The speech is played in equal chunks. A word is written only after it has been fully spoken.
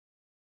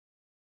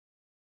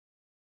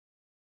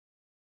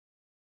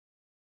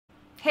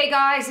Hey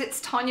guys,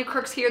 it's Tonya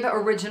Crooks here, the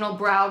original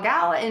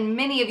BrowGal, and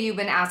many of you have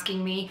been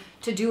asking me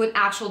to do an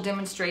actual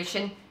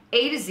demonstration,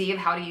 A to Z, of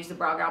how to use the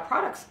BrowGal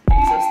products.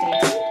 So stay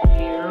tuned,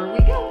 here we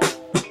go.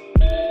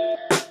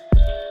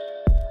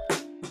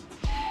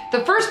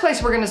 The first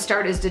place we're gonna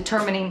start is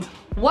determining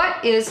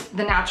what is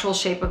the natural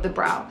shape of the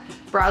brow.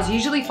 Brows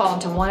usually fall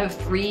into one of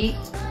three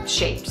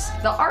shapes.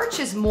 The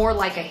arch is more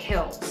like a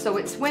hill, so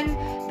it's when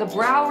the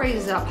brow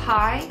raises up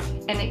high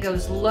and it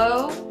goes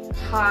low,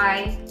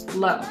 high,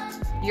 low.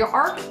 Your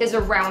arc is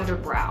a rounder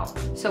brow,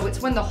 so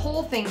it's when the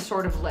whole thing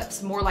sort of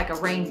lifts, more like a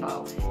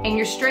rainbow. And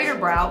your straighter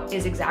brow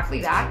is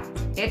exactly that,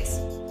 it's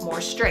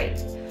more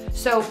straight.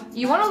 So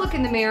you wanna look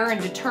in the mirror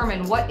and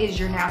determine what is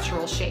your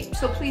natural shape.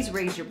 So please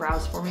raise your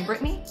brows for me,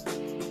 Brittany.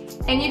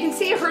 And you can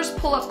see hers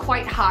pull up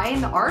quite high in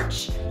the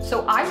arch,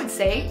 so I would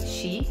say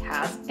she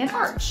has an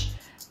arch.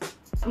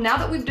 Now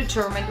that we've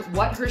determined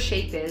what her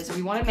shape is,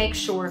 we want to make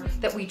sure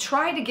that we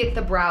try to get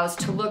the brows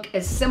to look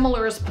as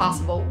similar as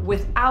possible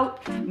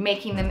without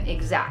making them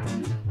exact.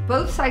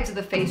 Both sides of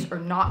the face are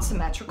not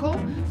symmetrical,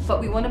 but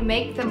we want to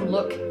make them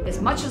look as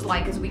much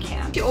alike as we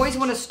can. What you always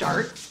want to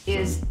start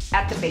is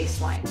at the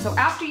baseline. So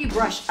after you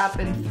brush up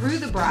and through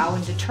the brow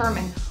and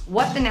determine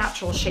what the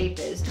natural shape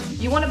is,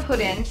 you want to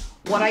put in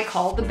what I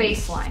call the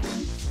baseline.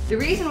 The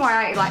reason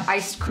why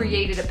I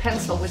created a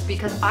pencil was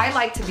because I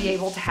like to be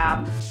able to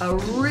have a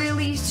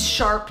really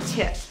sharp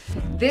tip.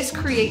 This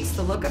creates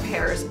the look of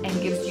hairs and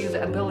gives you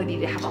the ability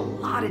to have a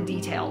lot of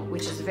detail,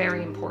 which is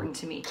very important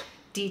to me.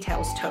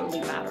 Details totally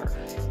matter.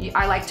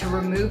 I like to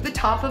remove the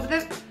top of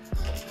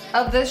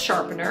the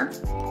sharpener,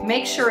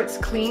 make sure it's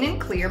clean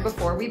and clear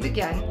before we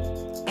begin,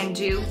 and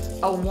do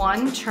a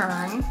one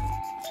turn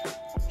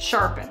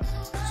sharpen.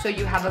 So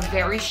you have a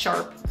very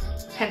sharp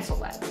pencil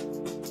lead.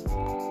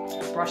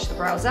 Brush the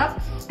brows up,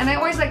 and I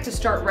always like to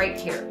start right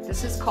here.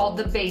 This is called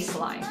the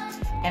baseline,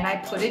 and I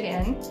put it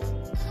in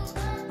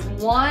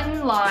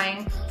one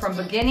line from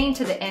beginning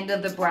to the end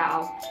of the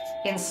brow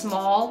in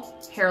small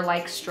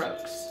hair-like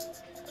strokes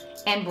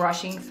and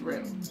brushing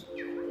through.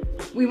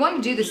 We want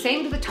to do the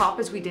same to the top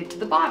as we did to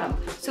the bottom.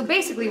 So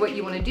basically what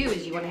you want to do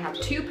is you want to have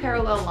two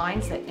parallel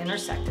lines that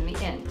intersect in the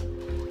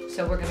end.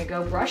 So we're going to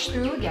go brush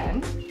through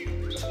again.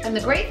 And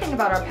the great thing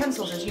about our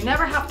pencils is you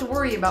never have to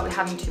worry about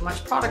having too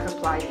much product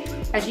applied.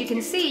 As you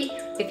can see,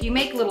 if you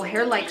make little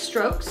hair-like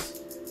strokes,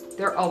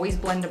 they're always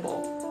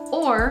blendable.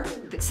 Or,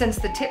 since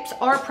the tips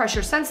are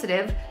pressure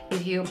sensitive,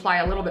 if you apply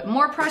a little bit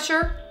more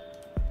pressure,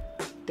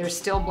 they're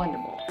still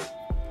blendable.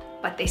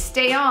 But they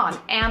stay on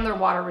and they're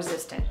water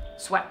resistant,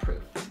 sweat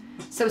proof.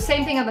 So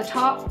same thing on the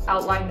top,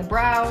 outline the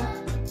brow.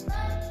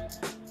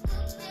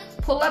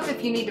 Pull up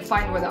if you need to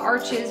find where the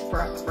arch is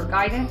for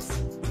guidance,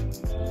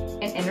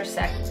 and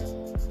intersect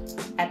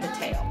at the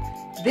tail.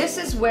 This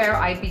is where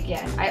I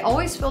begin. I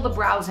always fill the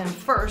brows in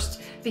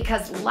first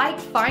because, like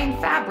fine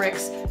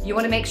fabrics, you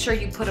want to make sure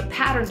you put a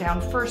pattern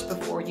down first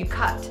before you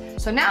cut.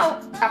 So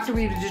now, after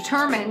we've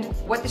determined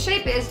what the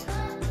shape is,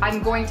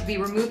 I'm going to be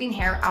removing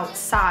hair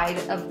outside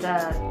of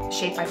the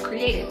shape I've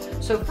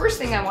created. So first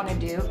thing I want to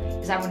do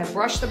is I want to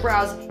brush the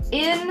brows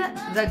in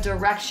the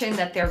direction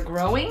that they're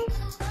growing.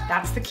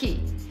 That's the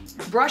key.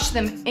 Brush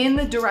them in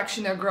the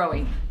direction they're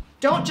growing.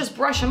 Don't just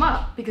brush them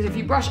up, because if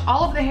you brush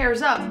all of the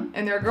hairs up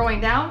and they're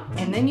growing down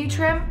and then you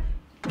trim,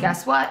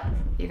 guess what?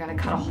 You're gonna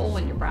cut a hole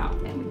in your brow,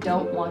 and we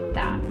don't want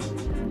that.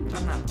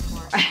 I'm not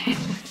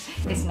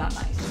It's not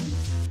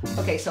nice.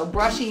 Okay, so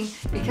brushing,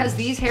 because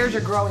these hairs are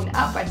growing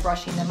up, I'm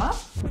brushing them up,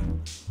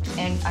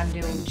 and I'm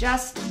doing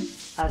just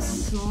a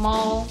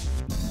small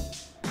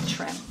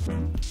trim.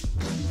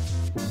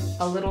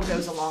 A little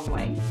goes a long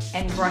way.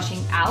 And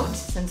brushing out,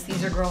 since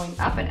these are growing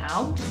up and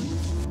out,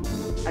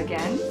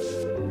 again,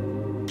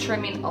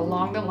 trimming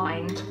along the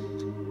line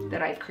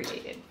that I've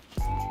created.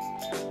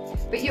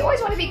 But you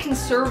always want to be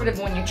conservative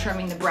when you're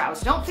trimming the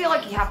brows. Don't feel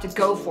like you have to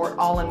go for it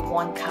all in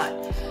one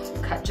cut.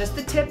 Cut just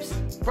the tips,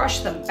 brush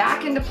them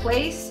back into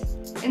place,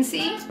 and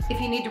see if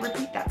you need to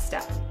repeat that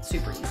step.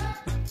 Super easy.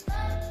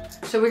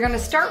 So we're going to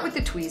start with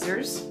the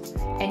tweezers,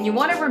 and you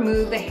want to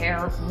remove the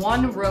hair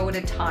one row at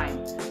a time,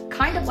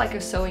 kind of like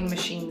a sewing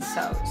machine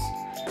sews.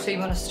 So you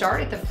want to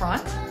start at the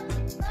front,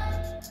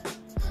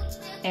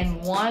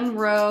 and one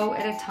row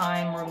at a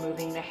time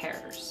removing the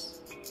hairs.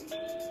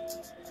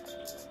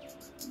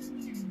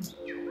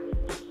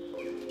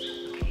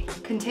 Okay.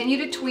 Continue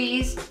to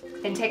tweeze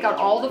and take out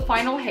all the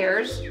final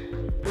hairs.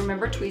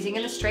 Remember, tweezing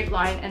in a straight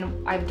line,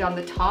 and I've done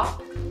the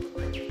top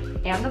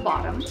and the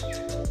bottom.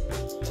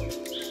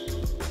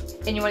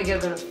 And you want to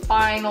give it a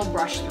final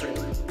brush through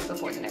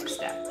before the next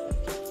step.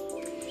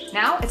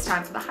 Now it's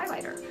time for the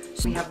highlighter.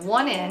 So we have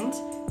one end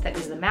that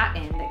is the matte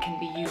end that can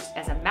be used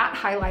as a matte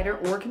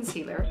highlighter or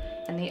concealer,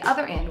 and the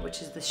other end,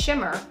 which is the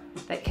shimmer,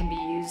 that can be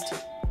used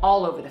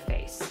all over the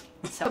face.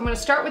 So I'm going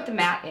to start with the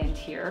matte end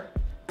here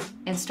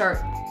and start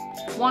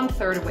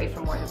 1/3 away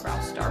from where the brow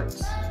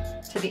starts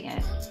to the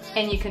end.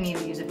 And you can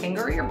either use a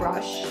finger or your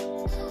brush.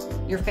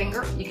 Your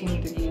finger, you can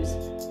either use,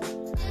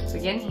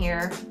 begin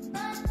here,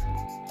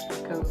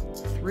 go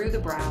through the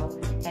brow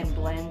and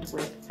blend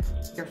with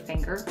your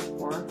finger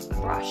or a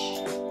brush.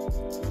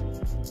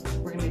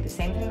 We're going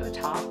same thing at the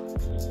top,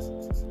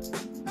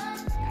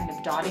 kind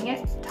of dotting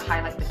it to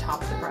highlight the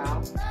top of the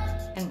brow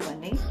and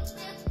blending.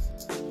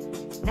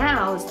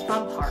 Now is the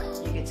fun part.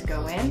 You get to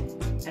go in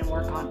and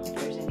work on if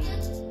there's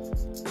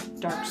any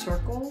dark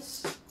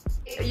circles.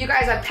 You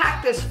guys, I've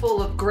packed this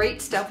full of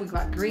great stuff. We've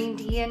got green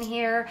tea in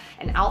here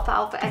and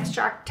alfalfa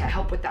extract to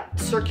help with that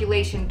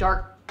circulation,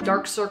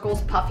 dark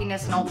circles,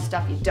 puffiness, and all the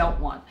stuff you don't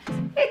want.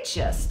 It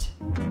just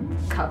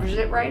covers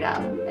it right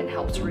up and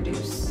helps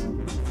reduce.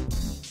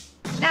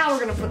 Now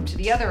we're gonna flip to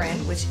the other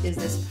end, which is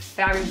this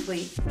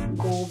fabulously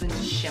golden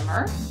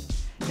shimmer.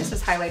 This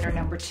is highlighter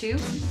number 2,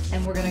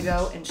 and we're gonna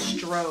go and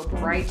strobe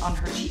right on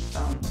her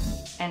cheekbone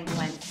and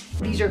blend.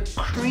 These are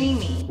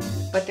creamy,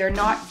 but they're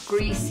not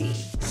greasy.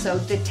 So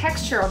the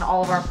texture on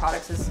all of our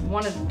products is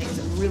one of the things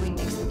that really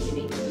makes them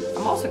unique.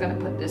 I'm also gonna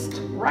put this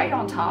right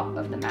on top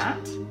of the mat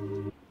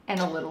and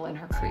a little in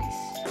her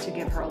crease to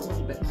give her a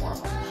little bit more of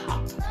a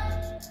pop.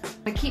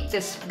 I keep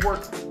this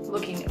work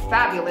looking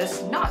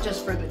fabulous, not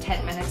just for the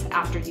 10 minutes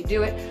after you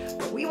do it,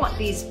 but we want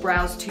these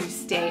brows to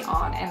stay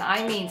on. And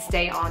I mean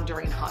stay on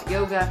during hot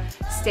yoga,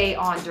 stay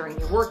on during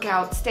your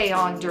workout, stay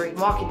on during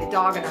walking the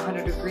dog in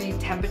 100-degree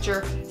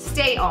temperature,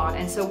 stay on.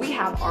 And so we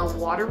have our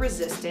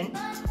water-resistant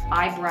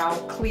eyebrow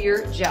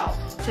clear gel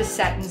to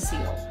set and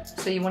seal.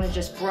 So you want to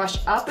just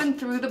brush up and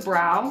through the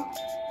brow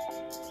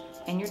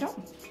and you're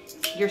done.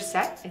 You're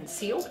set and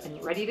sealed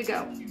and ready to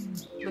go.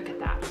 Look at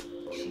that.